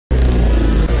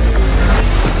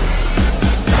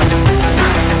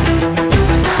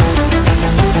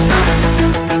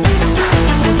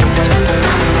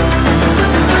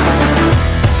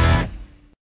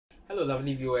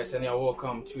guys, and you're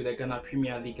welcome to the Ghana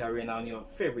Premier League Arena on your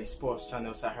favorite sports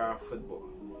channel, Sahara Football.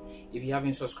 If you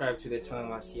haven't subscribed to the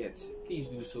channel as yet, please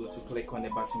do so to click on the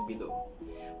button below.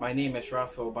 My name is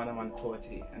Raphael Banaman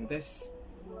Korte, and this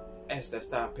is the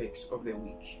star picks of the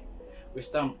week. We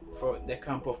start for the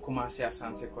camp of Kumasi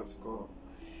Asante Kotoko,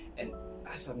 and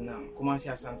as of now,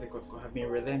 Kumasi Asante Kotoko have been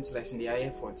relentless in their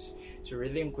efforts to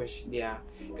relinquish their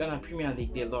Ghana Premier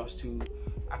League they lost to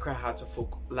Accra Heart of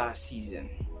Oak last season.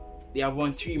 They have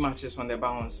won 3 matches on the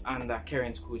bounce under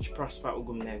current coach Prosper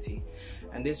Ogumneti,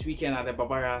 and this weekend at the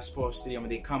Barbara Sports Stadium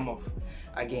they come off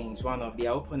against one of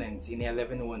their opponents in the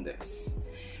 11 Wonders.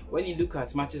 When you look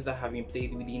at matches that have been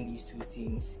played within these two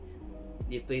teams,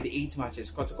 they've played 8 matches.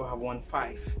 Kotoko have won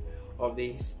 5 of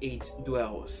these 8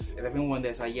 duels. 11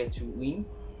 Wonders are yet to win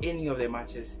any of the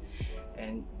matches,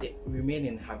 and the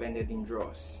remaining have ended in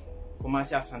draws.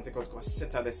 Kumasi Asante Kotoko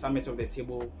sit at the summit of the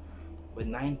table with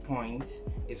 9 points.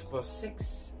 They've scored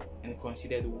 6 and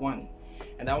conceded 1,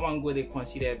 and that one goal they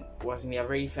conceded was in their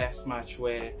very first match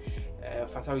where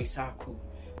Fatawi Saku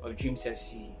of Dreams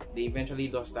FC, they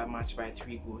eventually lost that match by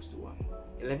 3-1.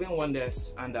 11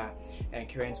 Wonders under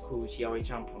current coach Yahweh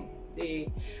Champon,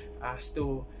 they are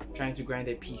still trying to grind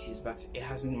their pieces, but it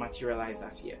hasn't materialized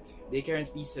as yet. They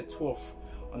currently sit 12th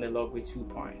on the log with 2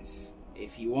 points.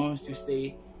 If he wants to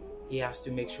stay, he has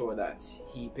to make sure that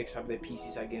he picks up the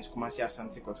pieces against Kumasi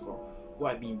Asante Kotoko, who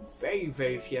have been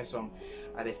very fearsome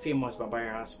at the famous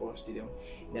Barbara Sports Stadium.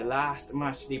 In the last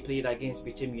match they played against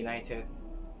Bichem United,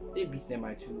 they beat them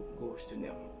by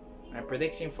 2-0. My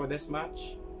prediction for this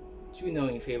match,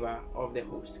 2-0 in favor of the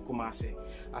host, Kumasi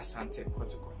Asante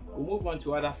Kotoko. We'll move on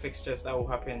to other fixtures that will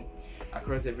happen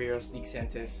across the various league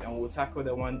centers, and we'll tackle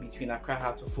the one between Accra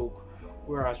Heart of Oak,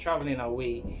 who are traveling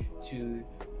away to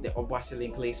the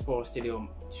Obuasi Clay Sports Stadium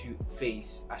to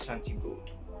face Ashanti Gold.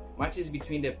 Matches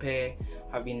between the pair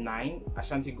have been 9.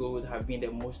 Ashanti Gold have been the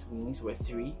most wins with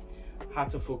 3,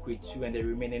 Heart of Oak with 2, and the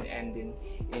remaining ending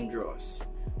in draws.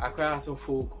 Accra Heart of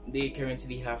Oak, they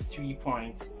currently have 3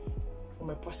 points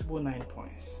from a possible 9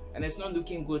 points, and it's not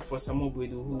looking good for Samuel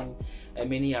Bwedu, who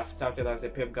many have touted as the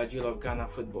Pep Guardiola of Ghana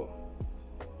football.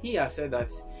 He has said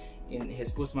that in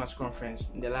his post-match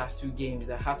conference in the last 2 games,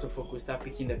 the Heart of Oak will start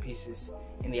picking the pieces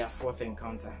in their 4th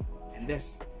encounter, and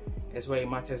this is where it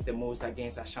matters the most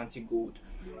against Ashanti Gold,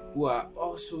 who are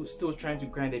also still trying to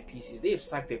grind their pieces. They have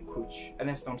sacked their coach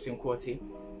Ernest Thompson Korte,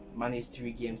 managed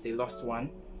 3 games. They lost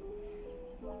 1,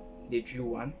 they drew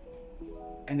 1,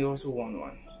 and they also won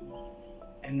 1.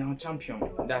 And now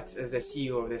Champion, that is the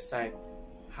CEO of the side,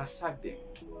 has sacked them.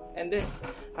 And this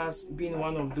has been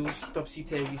one of those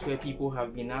topsy-turvies where people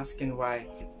have been asking why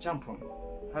Champion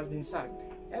has been sacked.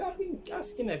 And I've been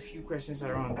asking a few questions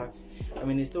around, but I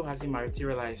mean, it still hasn't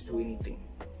materialized to anything.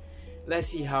 Let's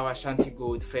see how Ashanti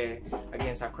Gold fare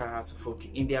against Accra Heart of Oak.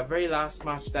 In their very last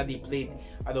match that they played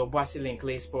at the Obuasi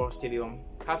Clay Sports Stadium,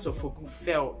 Heart of Oak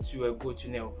fell to a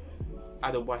 0-0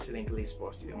 at the Obuasi Clay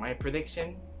Sports Stadium. My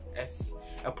prediction is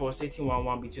a pulsating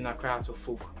 1-1 between Accra Heart of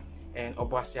Oak and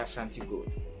Obuasi Ashanti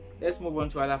Gold. Let's move on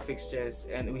to other fixtures,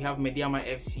 and we have Mediama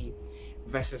FC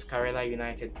versus Karela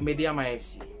United. Mediama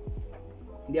FC,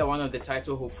 they are one of the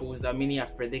title hopefuls that many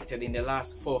have predicted in the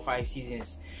last 4 or 5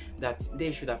 seasons that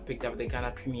they should have picked up the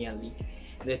Ghana Premier League.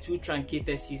 In the 2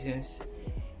 truncated seasons,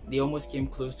 they almost came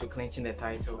close to clinching the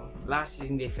title. Last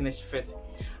season they finished 5th,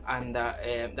 and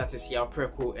that is Yao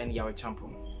Preko and Yao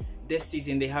Champo. This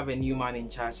season they have a new man in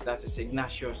charge, that is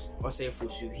Ignatius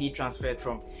Osefusu. He transferred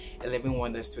from 11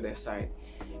 Wonders to their side,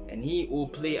 and he will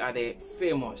play at the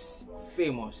famous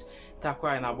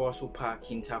Takwa and Abosu Park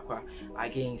in Takwa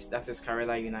against, that is,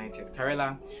 Karela United.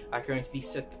 Karela are currently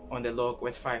set on the log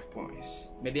with 5 points.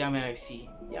 Mediama FC,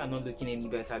 they are not looking any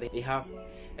better. They have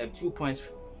 2 points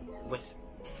with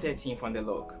 13th on the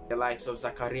log. The likes of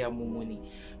Zakaria Mumuni,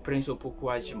 Prince Opoku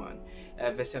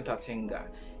Ajiman, Vincent Atenga,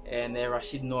 and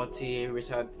Rashid Norte,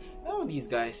 Richard, all these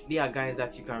guys, they are guys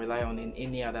that you can rely on in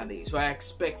any other day. So I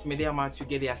expect Mediama to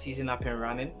get their season up and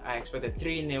running. I expect a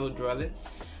 3-0 drawing.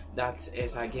 That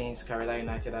is against Karela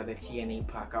United at the TNA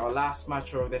Park. Our last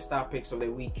match of the star picks of the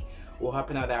week will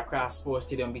happen at the Accra Sports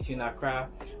Stadium between Accra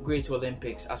Great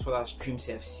Olympics as well as Dreams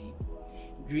FC.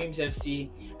 Dreams FC,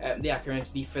 they are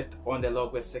currently 5th on the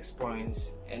log with 6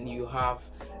 points, and you have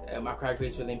Accra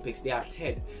Great Olympics, they are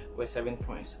 3rd with 7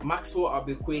 points. Maxwell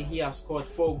Abekwe, he has scored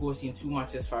 4 goals in 2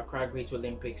 matches for Accra Great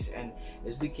Olympics, and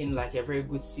it's looking like a very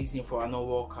good season for Arnold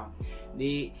Walker.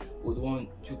 They would want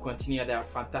to continue their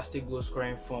fantastic goal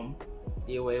scoring form.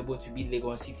 They were able to beat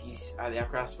Legon Cities at the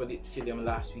Accra Sports Stadium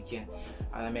last weekend,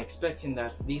 and I'm expecting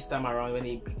that this time around when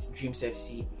they beat Dreams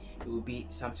FC, it will be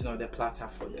something of the platter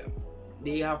for them.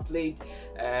 They have played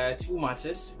 2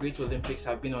 matches. Great Olympics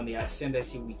have been on the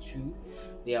ascendancy with 2.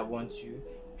 They have won 2.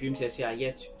 Dreams FC are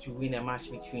yet to win a match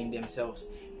between themselves,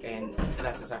 and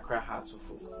that is Accra Hearts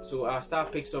of Oak. So our star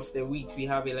picks of the week, we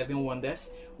have 11 Wonders.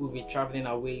 We'll be traveling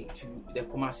away to the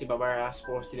Kumasi Babara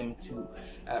Sports Stadium to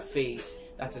face,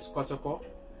 that is Kotoko.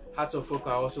 Hearts of Oak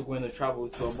are also going to travel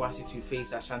to Obuasi to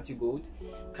face Ashanti Gold.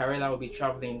 Karela will be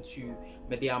traveling to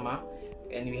Mediama,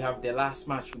 and we have the last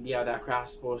match will be at the Accra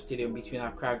Sports Stadium between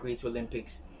Accra Great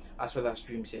Olympics as well as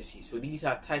Dreams FC. So these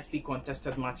are tightly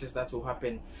contested matches that will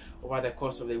happen over the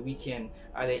course of the weekend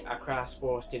at the Accra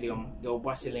Sports Stadium, the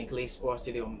Obuasi Linkley Sports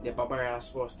Stadium, the Babara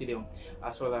Sports Stadium,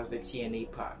 as well as the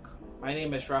TNA Park. My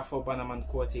name is Raphael Banaman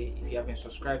Kote. If you haven't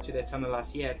subscribed to the channel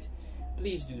as yet,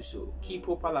 please do so. Keep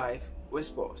hope alive with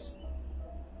sports.